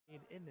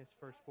in this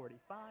first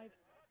 45,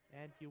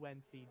 and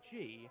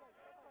UNCG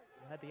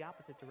head the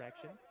opposite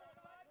direction.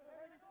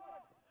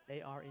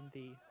 They are in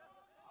the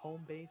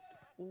home-based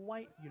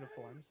white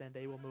uniforms, and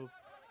they will move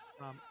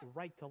from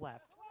right to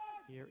left.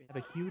 Here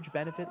have a huge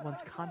benefit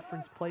once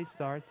conference play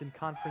starts in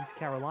Conference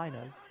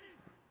Carolinas,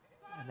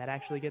 and that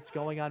actually gets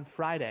going on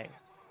Friday.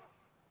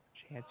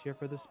 Chance here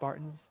for the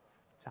Spartans.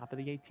 Top of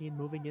the 18,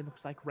 moving in.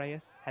 Looks like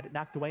Reyes had it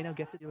knocked away. Now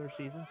gets it regular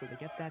season, so they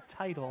get that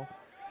title.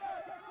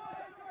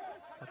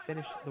 But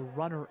finish the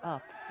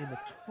runner-up in the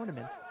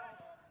tournament,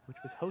 which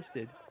was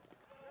hosted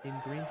in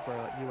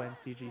Greensboro at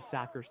UNCG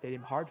Soccer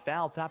Stadium. Hard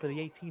foul, top of the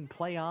 18,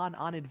 play on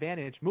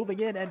advantage. Moving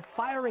in and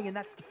firing, and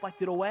that's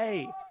deflected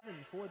away.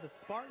 For the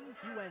Spartans,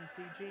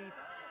 UNCG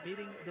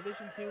meeting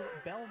Division II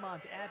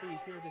Belmont Abbey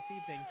here this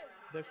evening.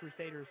 The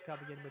Crusaders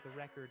coming in with a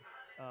record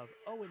of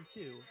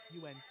 0-2,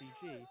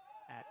 UNCG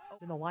at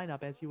in the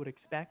lineup, as you would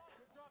expect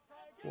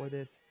for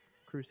this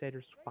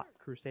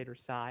Crusader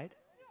side.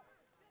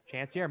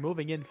 Chance here,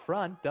 moving in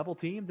front, double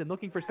teamed and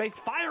looking for space,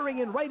 firing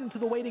in right into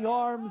the waiting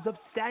arms of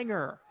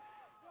Stanger.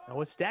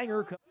 Noah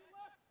Stanger,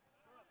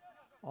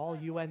 all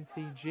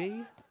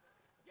UNCG,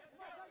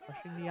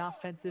 pushing the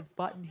offensive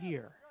button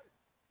here.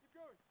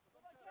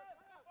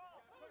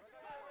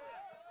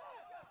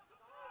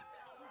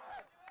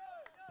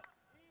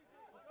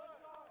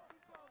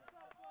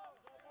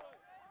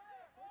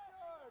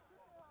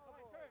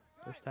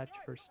 First touch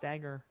for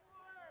Stanger,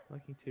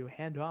 looking to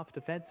hand off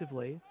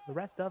defensively. The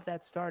rest of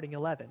that starting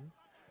 11.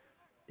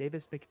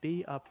 Davis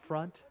McBee up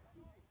front,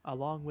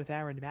 along with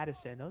Aaron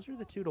Madison. Those are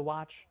the two to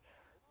watch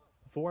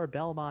for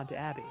Belmont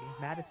Abbey.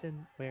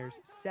 Madison wears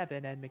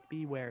 7 and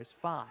McBee wears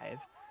 5.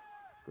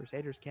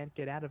 Crusaders can't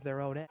get out of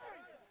their own end.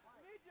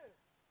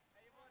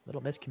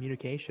 Little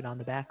miscommunication on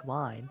the back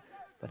line,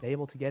 but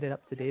able to get it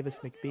up to Davis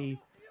McBee,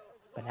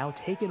 but now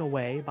taken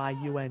away by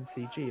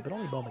UNCG, but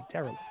only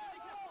momentarily.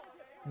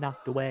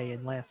 Knocked away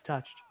and last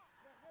touched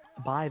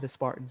by the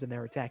Spartans in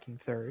their attacking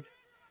third.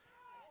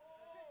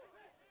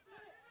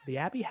 The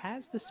Abbey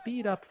has the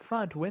speed up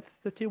front with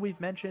the two we've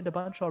mentioned a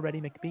bunch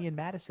already, McBee and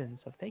Madison.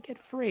 So if they get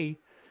free,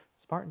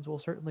 Spartans will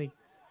certainly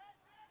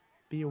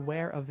be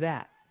aware of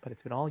that. But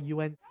it's been all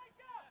UN.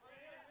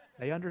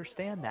 They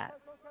understand that.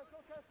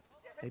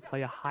 They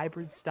play a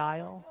hybrid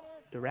style,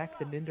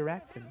 direct and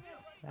indirect, and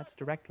that's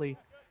directly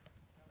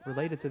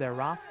related to their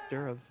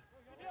roster of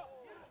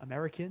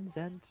Americans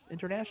and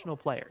international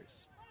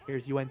players.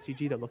 Here's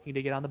UNCG, though, looking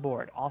to get on the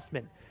board.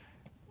 Osman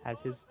has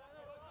his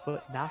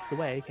foot knocked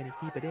away. Can he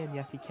keep it in?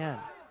 Yes, he can.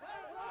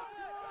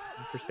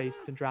 And for space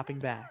and dropping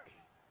back.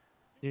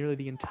 Nearly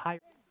the entire...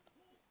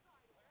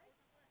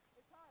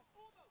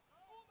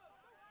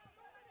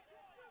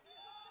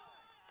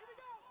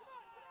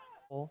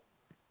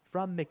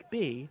 From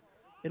McBee,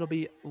 it'll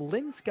be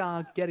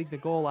Lindskog getting the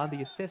goal on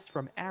the assist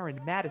from Aaron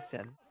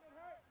Madison.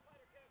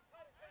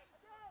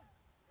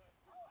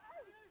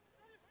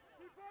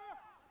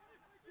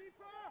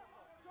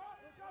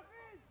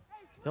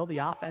 Still, the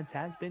offense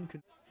has been...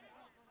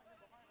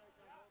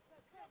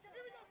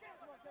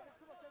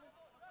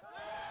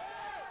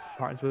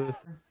 Spartans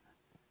with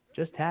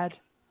just had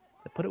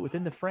to put it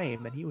within the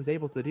frame, and he was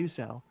able to do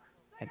so.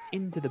 And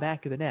into the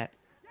back of the net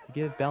to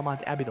give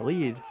Belmont Abbey the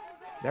lead.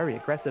 Very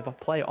aggressive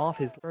play off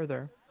his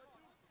further.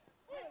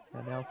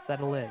 And they'll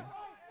settle in.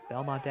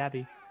 Belmont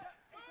Abbey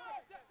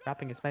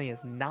dropping as many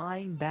as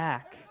 9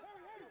 back.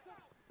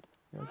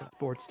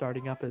 Sports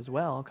starting up as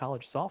well.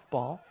 College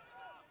softball.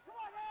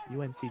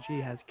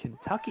 UNCG has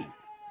Kentucky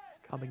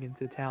coming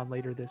into town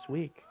later this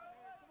week.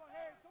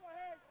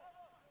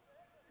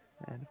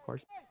 And of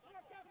course,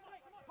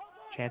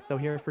 chance though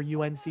here for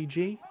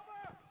UNCG.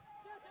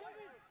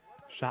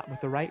 Shot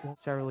with the right, won't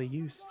necessarily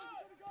used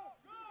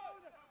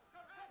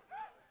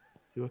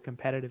to a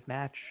competitive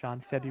match on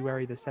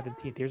February the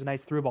 17th. Here's a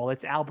nice through ball.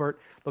 It's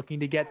Albert looking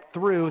to get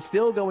through,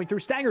 still going through.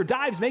 Stanger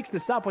dives, makes the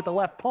stop with the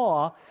left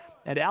paw,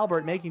 and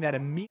Albert making that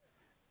immediate.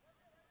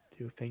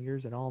 2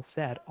 fingers and all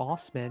set.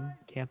 Osman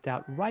camped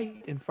out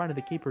right in front of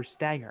the keeper,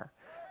 Stanger.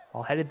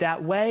 All headed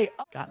that way.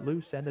 Got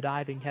loose, and the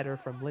diving header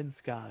from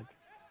Lindskog.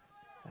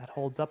 That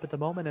holds up at the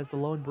moment as the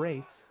lone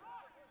brace.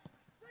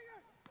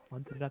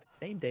 Wanted up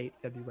same date,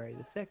 February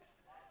the 6th,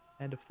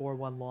 and a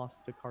 4-1 loss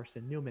to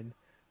Carson Newman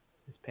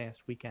this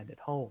past weekend at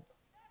home.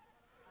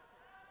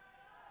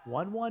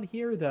 1-1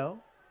 here, though.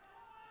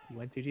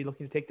 UNCG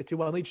looking to take the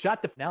 2-1 lead.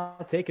 Shot now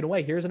taken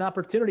away. Here's an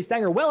opportunity.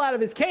 Stanger well out of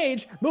his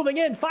cage. Moving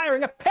in,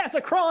 firing a pass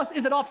across.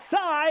 Is it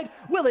offside?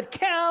 Will it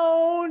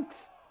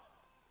count?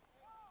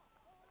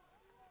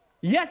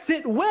 Yes,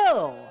 it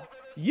will.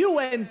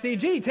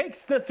 UNCG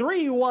takes the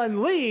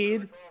 3-1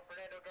 lead.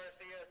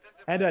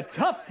 And a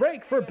tough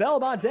break for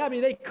Belmont Abbey.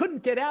 They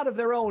couldn't get out of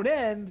their own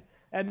end.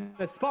 And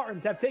the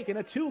Spartans have taken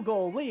a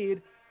 2-goal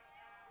lead.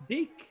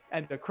 Deke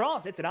and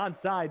across. It's an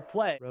onside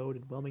play. Road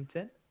in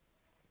Wilmington.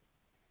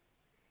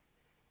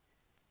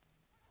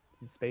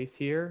 Some space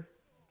here.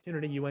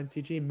 Opportunity,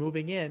 UNCG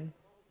moving in.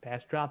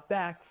 Pass drop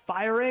back.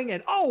 Firing.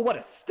 And oh, what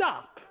a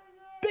stop.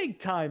 Big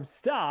time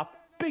stop.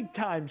 Big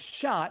time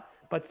shot.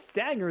 But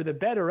Stanger the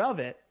better of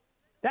it.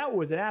 That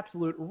was an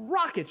absolute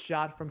rocket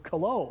shot from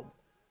Collomb.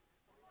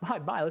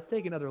 My, let's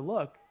take another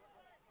look.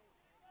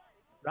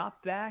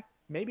 Drop back,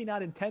 maybe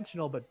not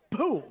intentional, but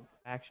boom!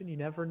 Action, you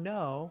never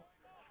know.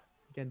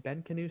 Again,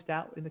 Ben Canuste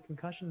out in the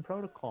concussion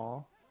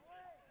protocol.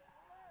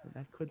 And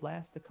that could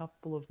last a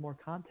couple of more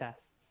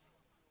contests.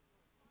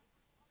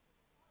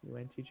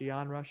 UNTG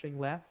on rushing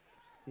left.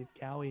 See if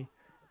Cowie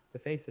is to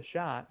face a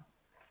shot.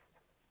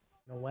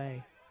 No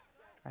way.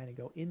 Trying to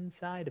go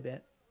inside a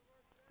bit.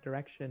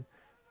 Direction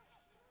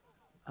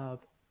of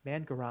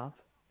Mangarov.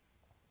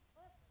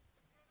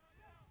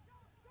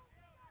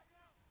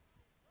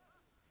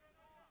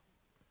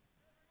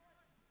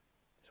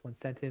 This one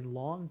sent in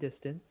long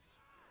distance.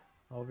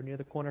 Over near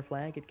the corner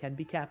flag. It can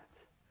be kept.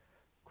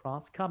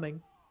 Cross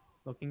coming.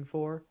 Looking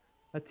for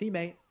a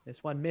teammate.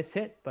 This one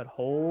mishit, but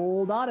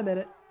hold on a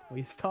minute.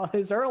 We saw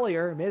this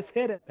earlier.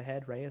 Mishit it.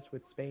 Ahead, Reyes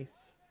with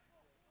space.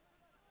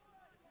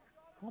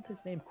 Called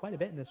his name quite a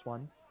bit in this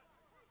one.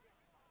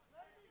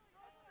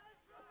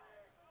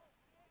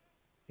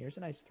 Here's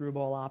a nice through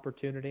ball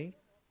opportunity.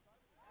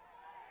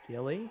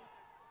 Gilly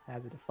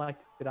has it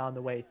deflected on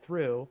the way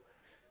through.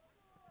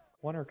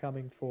 Corner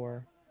coming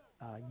for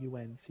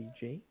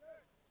UNCG.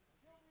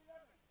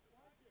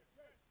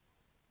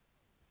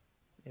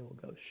 They will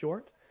go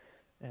short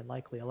and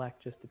likely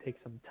elect just to take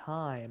some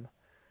time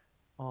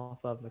off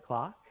of the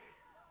clock.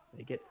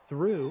 They get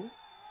through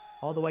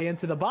all the way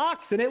into the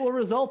box, and it will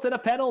result in a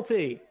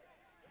penalty.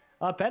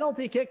 A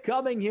penalty kick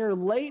coming here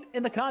late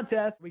in the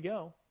contest. Here we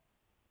go.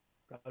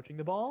 Approaching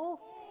the ball.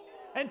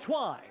 And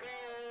Twine.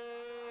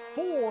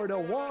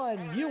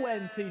 4-1.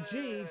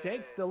 UNCG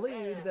takes the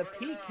lead. The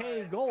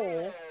PK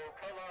goal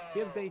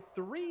gives a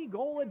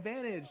 3-goal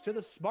advantage to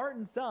the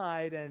Spartan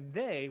side, and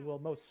they will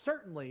most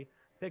certainly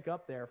pick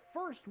up their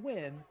first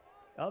win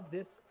of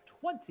this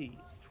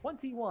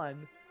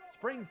 2021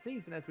 spring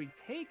season. As we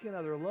take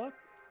another look,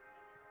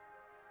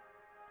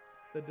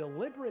 the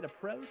deliberate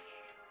approach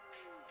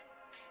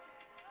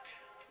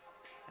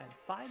and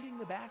finding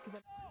the back of the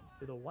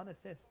to the one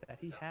assist that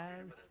he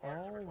has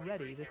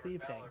already this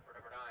evening,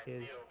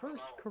 his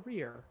first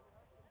career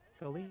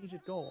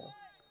collegiate goal.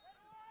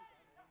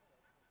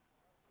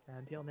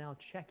 And he'll now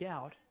check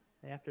out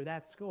after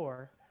that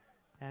score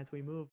as we move